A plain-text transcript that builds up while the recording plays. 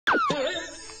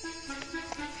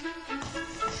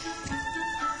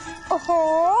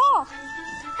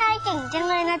ได้เก่งจัง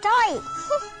เลยนะจ้อย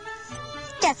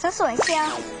จัดซะสวยเชียว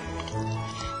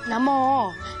นะโม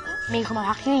มีคนมา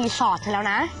พักที่รีสอร์ทเธอแล้ว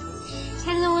นะ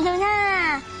ฉันรู้แล้วนะ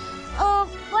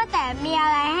ว่าแต่มีอะ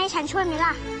ไรให้ฉันช่วยไหม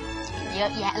ล่ะเยอ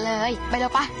ะแยะเลยไปเร็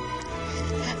วปะ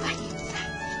ไป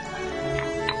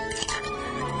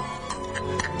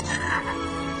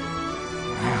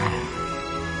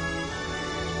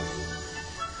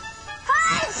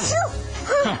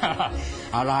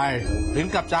อะไรถึง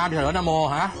กับจานเถอะนะโม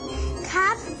ฮะครั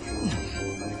บ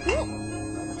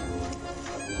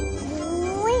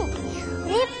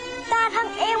นี่ตาท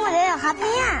ำเองหมดเลยเหรอครับเ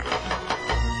นี่ย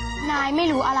นายไม่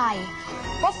รู้อะไร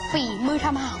ว่าฝีมือท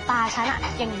ำอาหารตาฉันอะ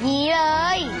อย่างนี้เล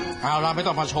ยเอาเราไม่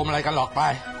ต้องมาชมอะไรกันหรอก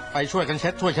ไปช่วยกันเช็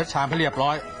ดถ้วยเช็ดชามให้เรียบร้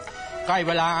อยใกล้เ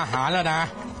วลาอาหารแล้วนะ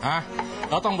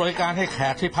เราต้องบริการให้แข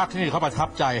กที่พักที่นี่เขาประทับ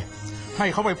ใจให้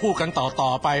เขาไปพูดกันต่อ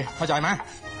ไปเข้าใจไหม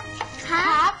ค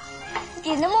รับ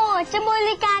จิ๋วนโมจะบ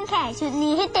ริการแขกชุด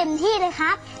นี้ให้เต็มที่เลยค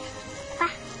รับไป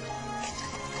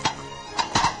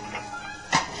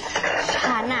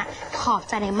ฉันอะขอบ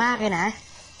ใจนายมากเลยนะ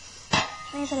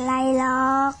ไม่เป็นไรหร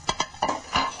อก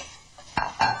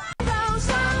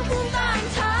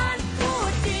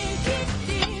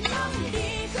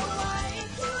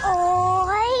โอ้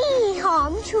ยหอ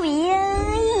มฉุยเล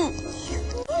ย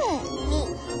นี่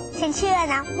ฉันเชื่อ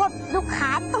นะว่าลูกค้า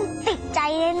ต้องติดใจ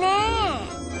แน่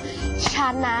ฉั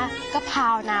นนะก็ภา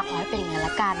วนาขอให้เป็นอย่างนั้นล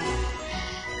ะกัน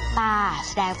ตาแ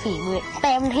สดงฝีมือเ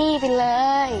ต็มที่ไปเล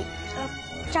ย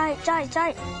จ้อ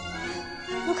ย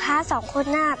ลูกค้า2 คน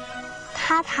น่ะ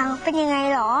ท่าทางเป็นยังไง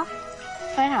หรอ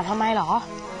ไปถามทำไมหรอ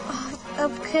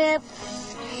คือ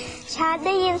ฉันไ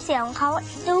ด้ยินเสียงของเขา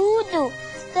ดุ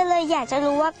ก็เลยอยากจะ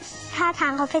รู้ว่าท่าทา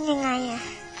งเขาเป็นยังไงอะ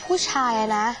ผู้ชาย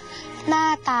นะหน้า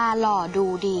ตาหล่อดู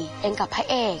ดีเองกับพระ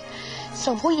เอกส่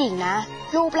วนผู้หญิงนะ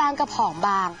รูปร่างกระผอมบ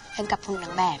างเองกับหุ่นน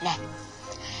างแบบเนี่ย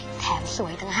แถมสว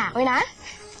ยต่างหากด้วยนะ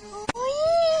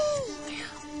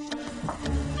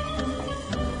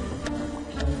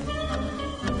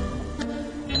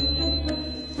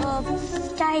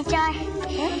จ้อย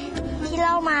ที่เ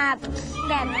ล่ามา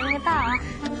แบบนั้นหรือเปล่า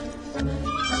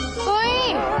เฮ้ย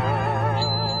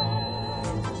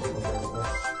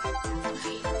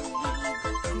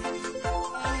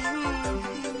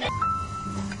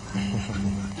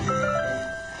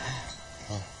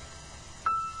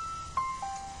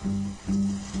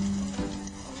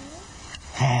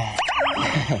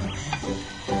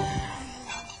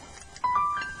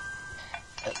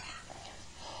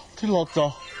ที่รักจ้ะ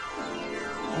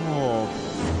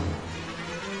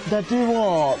แต่ที่ว่า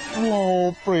เรา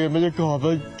เปลี่ยนบรรยากาศไป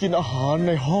กินอาหารใ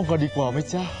นห้องกันดีกว่าไหม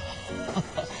จ๊ะ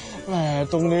แหม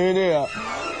ตรงนี้เนี่ย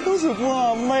รู้สึกว่า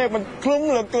เมฆมันครึ้ม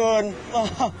เหลือเกิน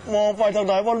มองไปทางไ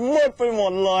หนมันมืดไปหม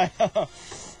ดเลย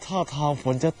ท่าทางฝ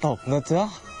นจะตกนะจ๊ะ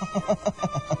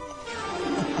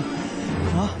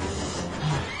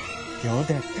เดี๋ยวเ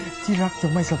ด็กที่รักจะ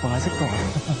ไม่สบายซะก่อน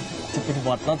จะเป็นห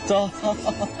วัดนะจ๊ะ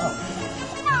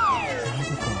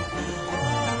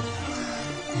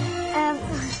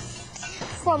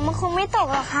ฝนมันคงไม่ตก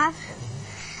หรอกครับ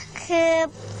คือ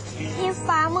ที่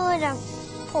ฟ้ามืดอะ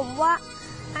ผมว่า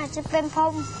อาจจะเป็นเพราะ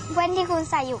แว่นที่คุณ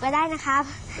ใส่อยู่ก็ได้นะครับ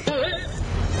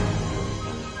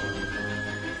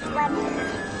แว่น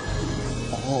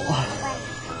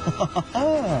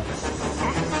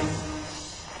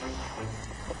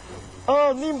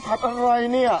นี่ผัดอะไร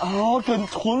เนี่ยกลิ่น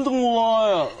ฉุนจังเลย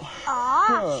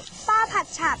ป้าผัด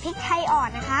ฉ่าพริกไทยอ่อน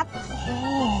นะครับ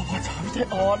ผัดฉ่าพริกไทย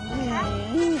อ่อน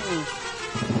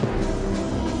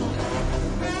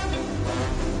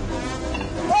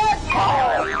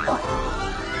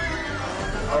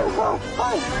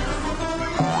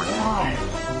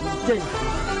จริง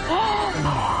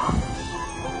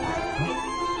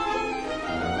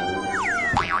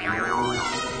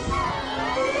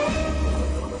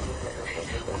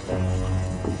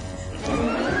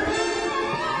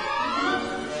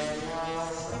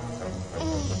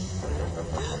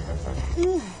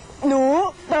หนู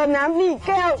เติมน้ำนี่แ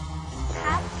ก้วค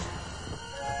รับ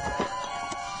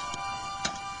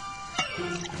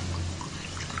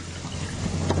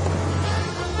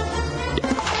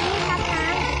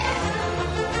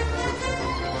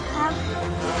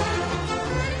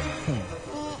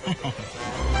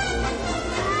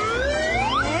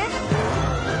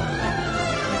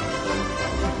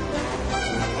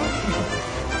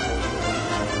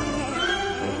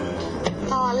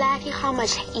ตอนแรกที่เข้ามา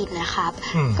เช็คอินนะครับ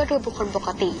ก็ดูเป็นคนปก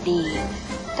ติดี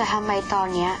แต่ทำไมตอน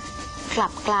นี้กลั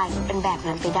บกลายเป็นแบบ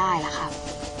นั้นไปได้ล่ะครับ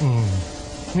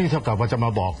นี่เท่ากับว่าจะมา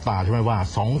บอกตาใช่ไหมว่า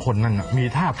2 คนนั้นมี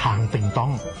ท่าทางติ่งต้อ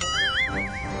ง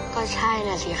ก็ใช่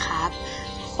น่ะสิครับ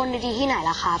คนดีๆที่ไหน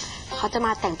ล่ะครับเขาจะม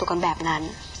าแต่งตัวกันแบบนั้น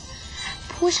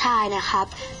ผู้ชายนะครับ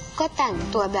ก็แต่ง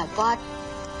ตัวแบบว่า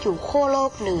อยู่ขั้วโล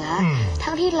กเหนืออ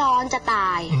ทั้งที่ร้อนจะต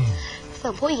าย ส่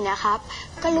วนผู้หญิงนะครับ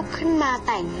ก็ลุกขึ้นมา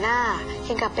แต่งหน้าอ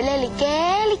ย่างกับไปเล่นลิเก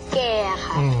อะ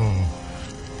ค่ะ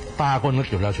ตาก็นึก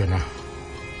อยู่แล้วเชียวนะ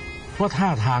ว่าท่า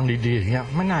ทางดีๆอย่างเงี้ย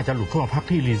ไม่น่าจะหลุดเข้ามาพัก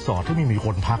ที่รีสอร์ทที่ไม่มีค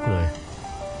นพักเลย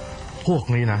พวก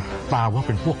นี้นะตาว่าเ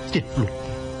ป็นพวกจิตหลุด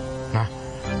นะ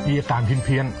มีอาการเ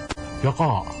พี้ยนๆแล้วก็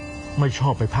ไม่ชอ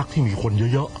บไปพักที่มีคน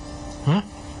เยอะๆฮะ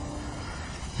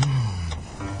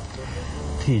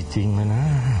ที่จริงเลยนะ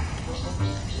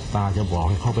ตาจะบอก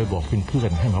ให้เขาไปบอกเพื่อ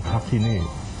นๆให้มาพักที่นี่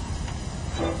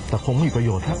แต่คงไม่มีประโ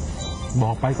ยชน์ครับบ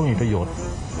อกไปก็มีประโยชน์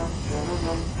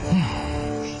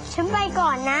ฉันไปก่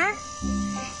อนนะ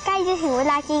ใกล้จะถึงเว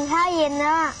ลากินข้าวเย็นแล้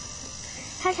วอะ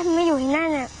ถ้าฉันไม่อยู่ที่นั่น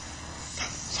อ่ะ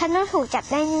ฉันต้องถูกจับ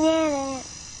ได้แน่ๆเลยอะ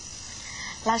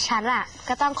แล้วฉันอะ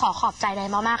ก็ต้องขอบใจนาย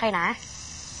มากๆเลยนะ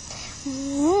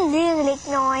เรื่องเล็ก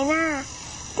น้อยน่ะ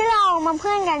ที่เราออกมาเ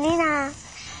พื่อนกันนี่นา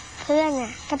เพื่อนน่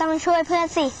ะก็ต้องช่วยเพื่อน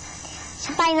สิฉั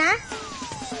นไปนะ